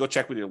understanding, but go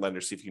check with your lender,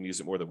 see if you can use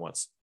it more than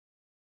once.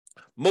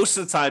 Most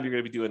of the time, you're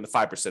going to be doing the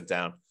 5%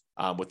 down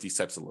with these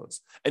types of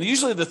loans. And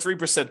usually the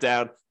 3%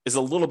 down is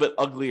a little bit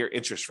uglier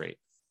interest rate.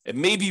 It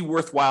may be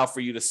worthwhile for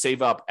you to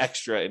save up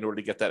extra in order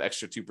to get that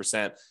extra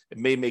 2%. It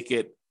may make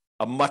it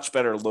a much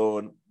better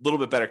loan, a little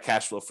bit better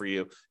cash flow for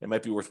you. It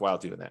might be worthwhile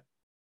doing that.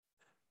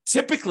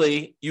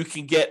 Typically, you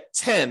can get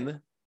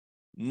 10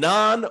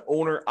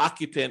 non-owner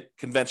occupant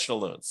conventional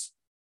loans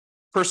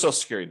per Social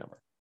Security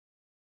number.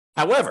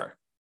 However,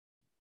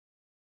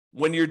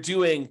 when you're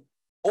doing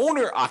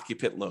owner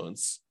occupant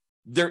loans,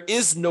 there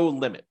is no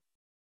limit.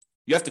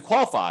 You have to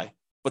qualify,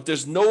 but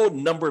there's no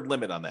numbered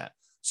limit on that.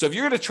 So if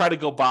you're going to try to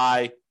go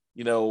buy,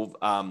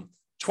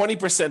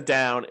 20%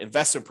 down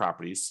investment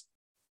properties,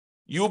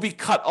 you will be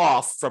cut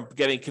off from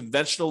getting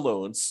conventional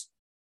loans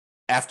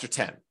after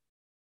 10.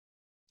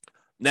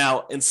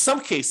 Now, in some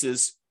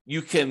cases,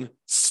 you can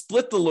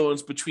split the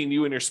loans between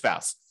you and your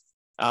spouse.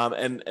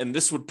 And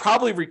this would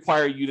probably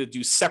require you to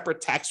do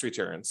separate tax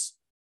returns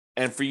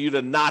and for you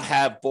to not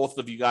have both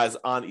of you guys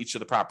on each of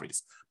the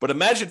properties. But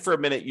imagine for a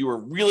minute you were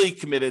really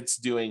committed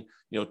to doing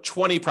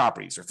 20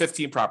 properties or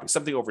 15 properties,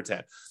 something over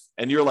 10.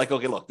 And you're like,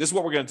 okay, look, this is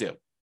what we're going to do.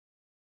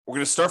 We're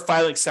going to start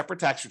filing separate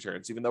tax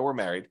returns, even though we're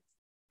married.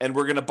 And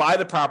we're going to buy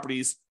the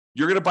properties.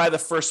 You're going to buy the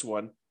first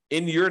one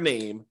in your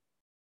name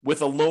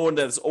with a loan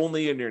that is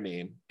only in your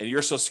name and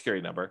your Social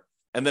Security number.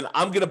 And then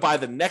I'm going to buy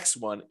the next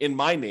one in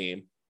my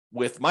name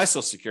with my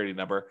Social Security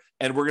number.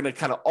 And we're going to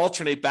kind of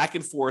alternate back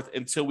and forth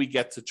until we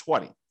get to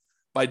 20.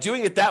 By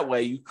doing it that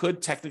way, you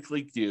could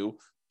technically do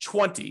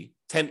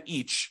 10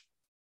 each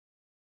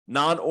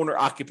non-owner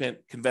occupant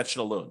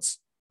conventional loans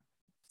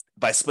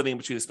by splitting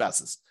between the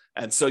spouses.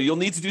 And so you'll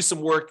need to do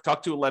some work,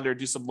 talk to a lender,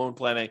 do some loan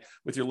planning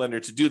with your lender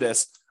to do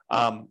this.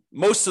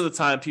 Most of the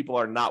time, people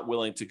are not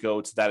willing to go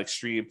to that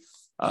extreme.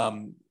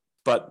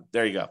 But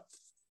there you go.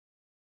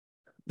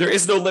 There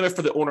is no limit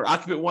for the owner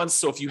occupant ones.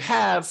 So if you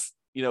have,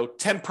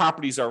 10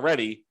 properties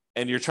already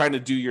and you're trying to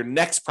do your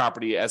next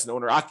property as an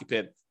owner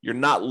occupant, you're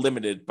not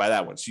limited by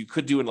that one. So you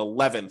could do an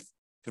 11th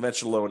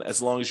conventional loan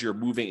as long as you're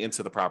moving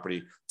into the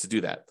property to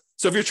do that.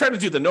 So if you're trying to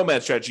do the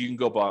Nomad strategy, you can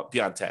go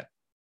beyond 10.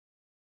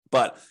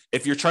 But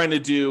if you're trying to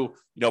do,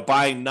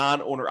 buying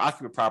non-owner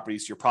occupant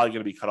properties, you're probably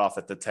going to be cut off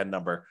at the 10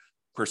 number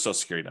per Social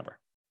Security number.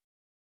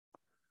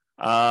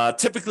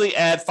 Typically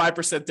add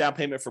 5% down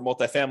payment for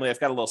multifamily. I've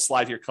got a little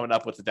slide here coming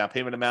up with the down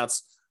payment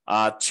amounts.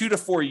 2 to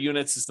 4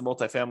 units is the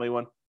multifamily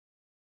one.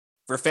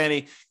 For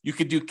Fannie, you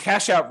could do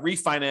cash out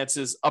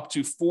refinances up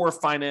to 4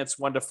 finance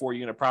 1 to 4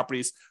 unit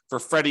properties. For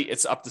Freddie,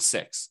 it's up to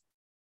 6.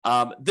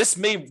 This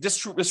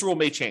rule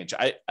may change.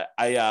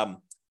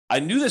 I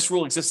knew this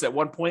rule existed at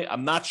one point.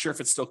 I'm not sure if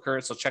it's still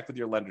current, so check with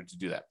your lender to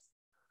do that.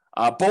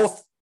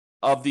 Both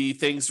of the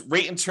things,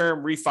 rate and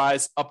term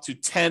refis up to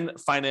 10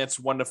 finance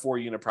 1 to 4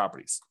 unit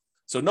properties.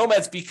 So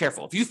Nomads, be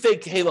careful. If you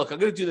think, hey, look, I'm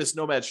going to do this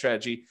Nomad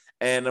strategy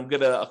and I'm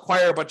going to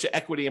acquire a bunch of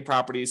equity in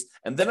properties,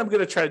 and then I'm going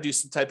to try to do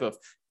some type of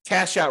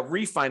cash out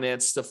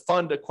refinance to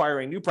fund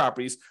acquiring new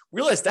properties,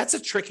 realize that's a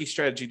tricky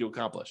strategy to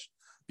accomplish.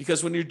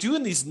 Because when you're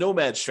doing these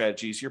nomad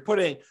strategies, you're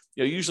putting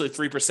usually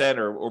 3%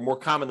 or more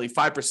commonly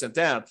 5%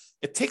 down.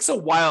 It takes a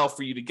while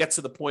for you to get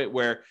to the point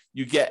where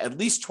you get at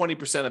least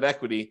 20% of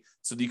equity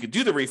so that you could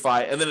do the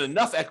refi, and then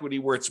enough equity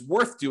where it's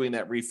worth doing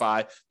that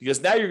refi,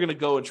 because now you're going to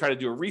go and try to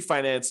do a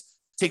refinance,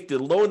 take the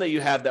loan that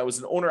you have that was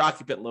an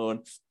owner-occupant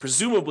loan,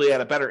 presumably at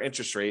a better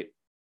interest rate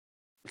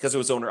because it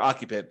was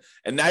owner-occupant,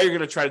 and now you're going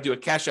to try to do a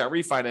cash-out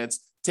refinance,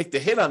 take the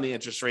hit on the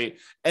interest rate,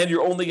 and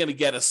you're only going to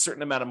get a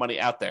certain amount of money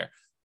out there.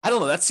 I don't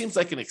know. That seems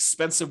like an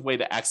expensive way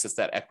to access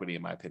that equity,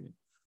 in my opinion.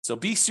 So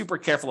be super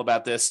careful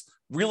about this.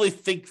 Really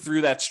think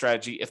through that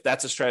strategy if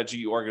that's a strategy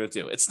you are going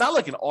to do. It's not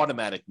like an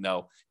automatic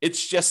no.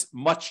 It's just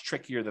much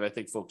trickier than I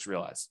think folks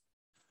realize.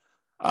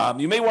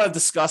 You may want to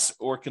discuss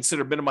or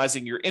consider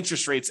minimizing your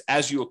interest rates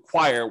as you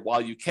acquire while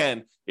you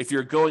can if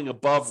you're going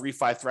above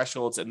refi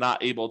thresholds and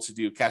not able to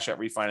do cash out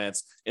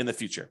refinance in the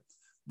future.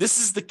 This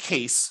is the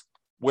case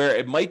where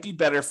it might be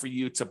better for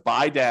you to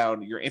buy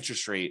down your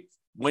interest rate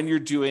when you're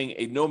doing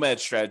a nomad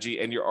strategy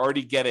and you're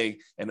already getting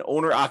an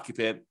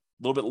owner-occupant, a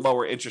little bit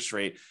lower interest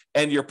rate,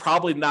 and you're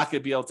probably not going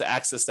to be able to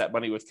access that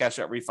money with cash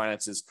out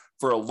refinances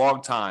for a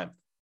long time.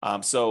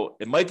 So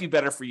it might be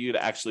better for you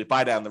to actually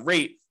buy down the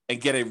rate and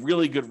get a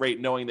really good rate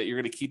knowing that you're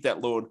going to keep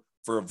that loan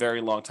for a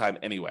very long time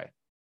anyway.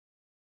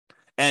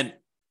 And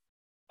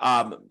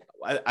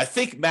I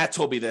think Matt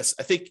told me this.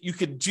 I think you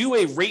could do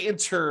a rate and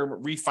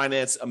term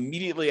refinance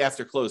immediately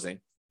after closing.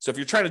 So if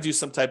you're trying to do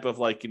some type of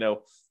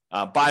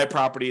buy a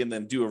property and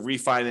then do a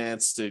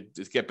refinance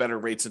to get better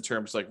rates and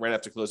terms like right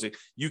after closing,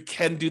 you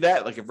can do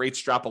that. Like if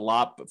rates drop a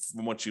lot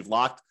from what you've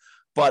locked,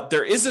 but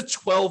there is a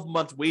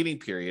 12-month waiting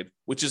period,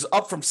 which is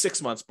up from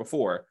 6 months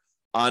before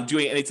on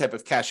doing any type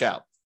of cash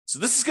out. So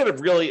this is going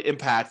to really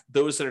impact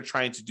those that are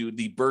trying to do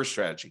the BRRRR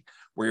strategy,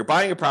 where you're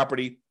buying a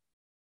property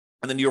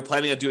and then you're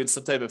planning on doing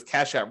some type of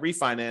cash out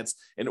refinance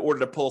in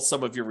order to pull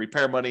some of your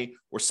repair money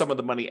or some of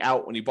the money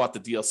out when you bought the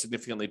deal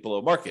significantly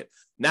below market.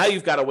 Now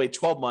you've got to wait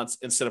 12 months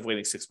instead of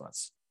waiting 6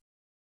 months.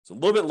 So a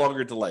little bit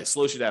longer delay,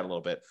 slows you down a little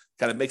bit,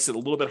 kind of makes it a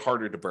little bit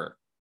harder to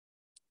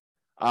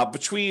BRRRR.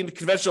 Between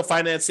conventional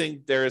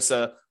financing, there is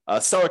a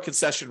seller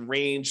concession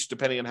range,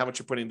 depending on how much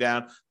you're putting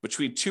down,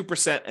 between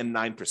 2% and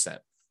 9%.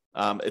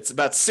 It's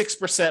about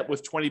 6%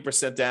 with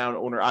 20% down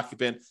owner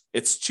occupant.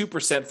 It's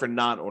 2% for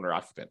non-owner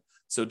occupant.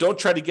 So don't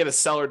try to get a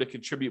seller to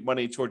contribute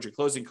money towards your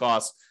closing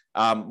costs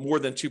more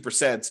than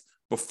 2%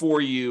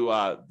 before you,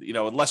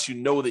 unless you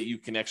know that you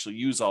can actually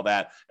use all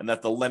that and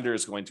that the lender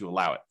is going to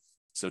allow it.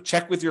 So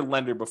check with your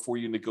lender before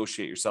you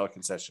negotiate your seller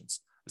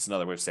concessions. That's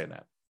another way of saying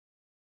that.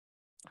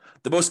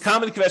 The most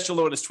common conventional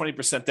loan is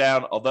 20%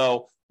 down,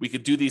 although we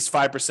could do these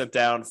 5%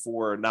 down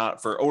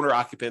for owner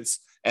occupants.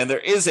 And there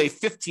is a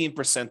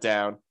 15%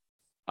 down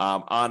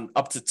on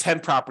up to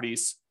 10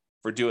 properties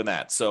for doing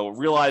that. So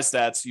realize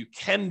that you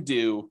can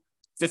do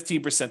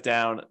 15%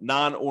 down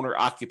non-owner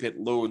occupant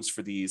loans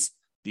for these.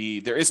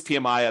 There is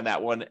PMI on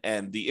that one,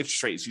 and the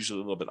interest rate is usually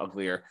a little bit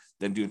uglier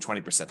than doing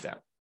 20% down.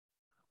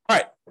 All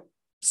right,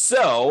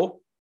 so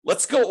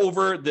let's go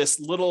over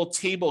this little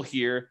table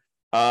here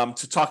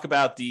to talk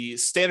about the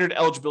standard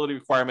eligibility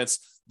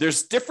requirements.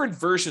 There's different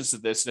versions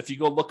of this, and if you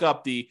go look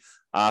up the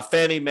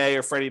Fannie Mae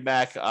or Freddie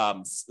Mac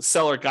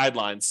seller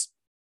guidelines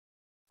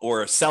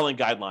or selling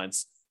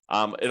guidelines,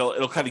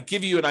 it'll kind of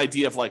give you an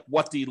idea of like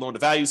what the loan to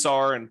values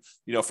are, and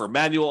for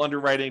manual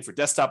underwriting, for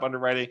desktop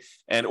underwriting,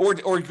 and or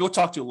go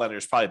talk to a lender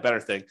is probably a better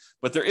thing.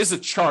 But there is a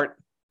chart,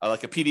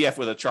 like a PDF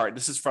with a chart.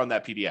 This is from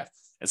that PDF,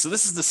 and so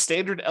this is the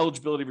standard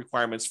eligibility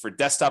requirements for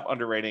desktop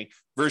underwriting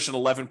version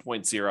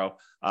 11.0.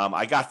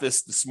 I got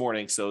this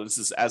morning, so this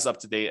is as up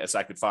to date as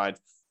I could find,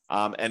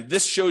 and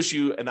this shows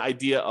you an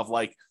idea of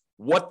like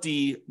what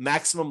the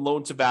maximum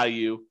loan to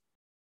value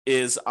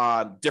is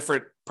on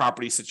different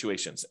property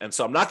situations. And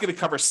so I'm not going to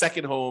cover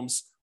second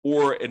homes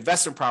or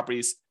investment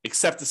properties,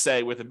 except to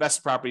say with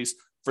investment properties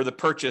for the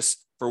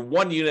purchase for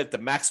one unit, the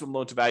maximum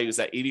loan to value is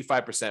at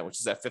 85%, which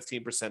is that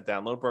 15%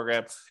 down loan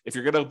program. If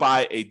you're going to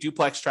buy a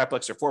duplex,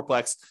 triplex, or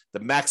fourplex,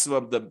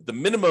 the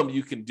minimum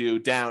you can do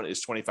down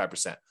is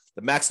 25%.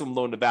 The maximum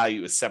loan to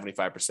value is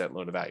 75%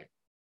 loan to value.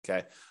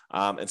 Okay.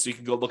 And so you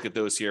can go look at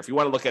those here. If you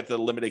want to look at the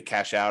limited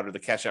cash out or the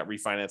cash out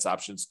refinance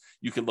options,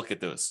 you can look at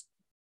those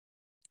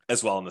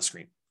as well on the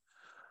screen.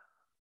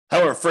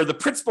 However, for the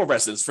principal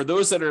residence, for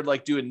those that are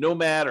like doing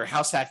nomad or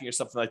house hacking or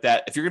something like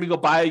that, if you're going to go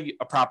buy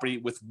a property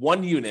with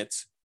one unit,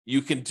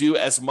 you can do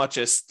as much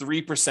as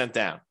 3%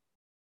 down.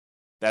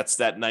 That's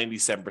that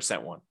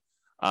 97% one.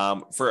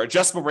 For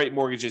adjustable rate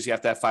mortgages, you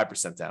have to have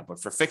 5% down.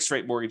 But for fixed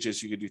rate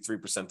mortgages, you could do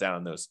 3% down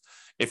on those.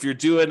 If you're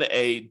doing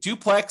a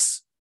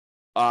duplex,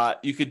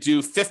 you could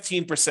do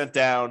 15%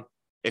 down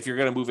if you're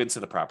going to move into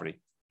the property.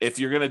 If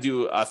you're going to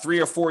do 3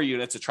 or 4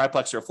 units, a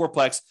triplex or a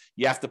fourplex,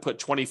 you have to put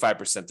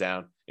 25%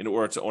 down in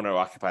order to own or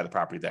occupy the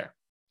property there.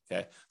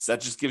 Okay, so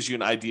that just gives you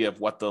an idea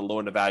of what the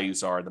loan to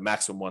values are, the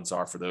maximum ones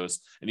are for those,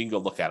 and you can go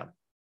look at them.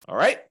 All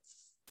right.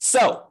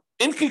 So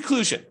in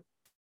conclusion,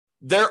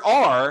 there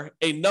are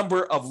a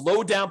number of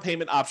low down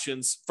payment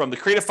options from the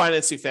creative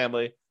financing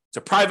family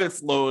to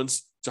private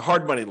loans, to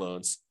hard money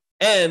loans.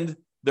 And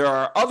there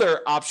are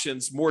other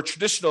options, more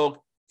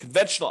traditional,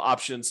 conventional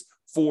options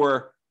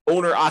for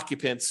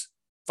owner-occupant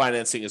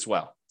financing as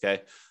well,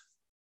 okay?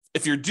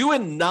 If you're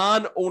doing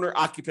non-owner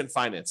occupant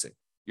financing,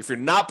 if you're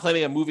not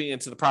planning on moving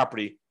into the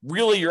property,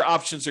 really your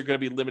options are going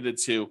to be limited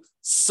to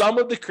some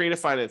of the creative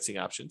financing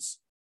options,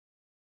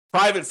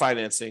 private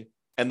financing,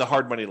 and the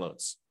hard money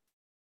loans,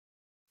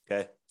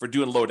 okay, for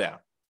doing low down.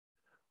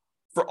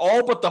 For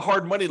all but the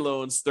hard money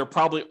loans, there are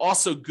probably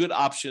also good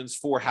options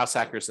for house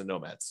hackers and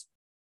nomads.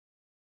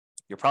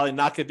 You're probably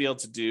not going to be able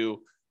to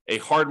do a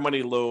hard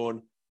money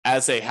loan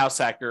as a house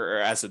hacker or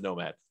as a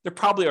nomad. There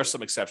probably are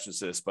some exceptions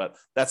to this, but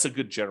that's a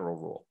good general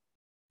rule.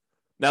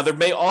 Now, there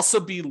may also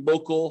be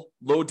local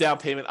low down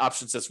payment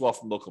options as well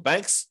from local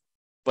banks,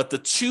 but the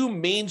two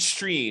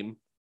mainstream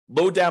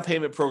low down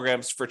payment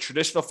programs for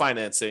traditional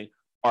financing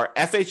are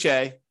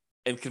FHA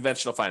and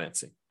conventional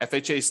financing.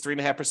 FHA is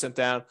 3.5%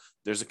 down.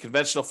 There's a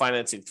conventional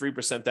financing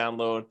 3% down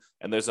loan,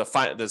 and there's a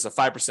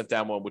 5%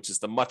 down one, which is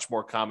the much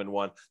more common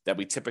one that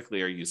we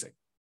typically are using.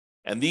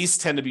 And these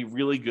tend to be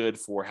really good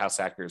for house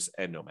hackers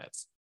and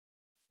nomads.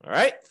 All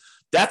right,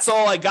 that's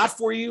all I got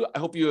for you. I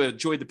hope you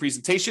enjoyed the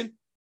presentation.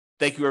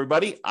 Thank you,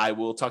 everybody. I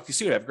will talk to you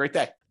soon. Have a great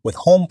day. With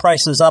home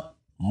prices up,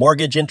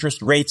 mortgage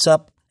interest rates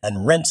up,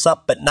 and rents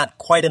up, but not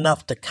quite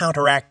enough to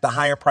counteract the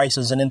higher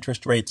prices and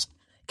interest rates,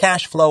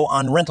 cash flow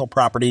on rental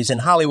properties in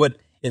Hollywood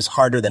is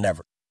harder than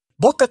ever.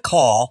 Book a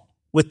call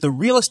with the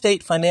Real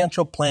Estate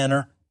Financial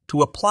Planner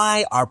to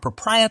apply our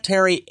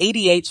proprietary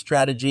 88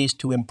 strategies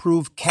to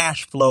improve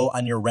cash flow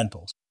on your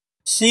rentals.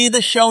 See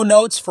the show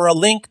notes for a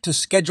link to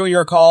schedule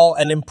your call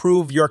and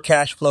improve your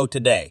cash flow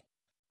today.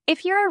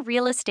 If you're a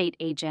real estate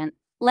agent,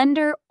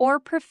 lender, or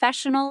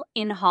professional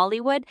in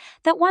Hollywood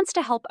that wants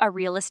to help our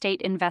real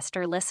estate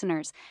investor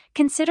listeners,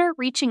 consider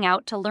reaching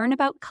out to learn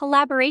about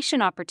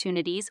collaboration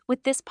opportunities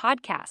with this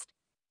podcast.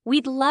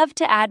 We'd love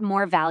to add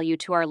more value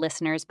to our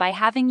listeners by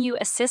having you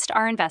assist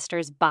our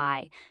investors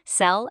buy,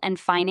 sell, and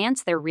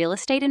finance their real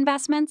estate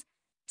investments.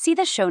 See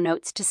the show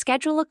notes to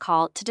schedule a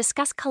call to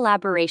discuss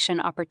collaboration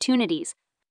opportunities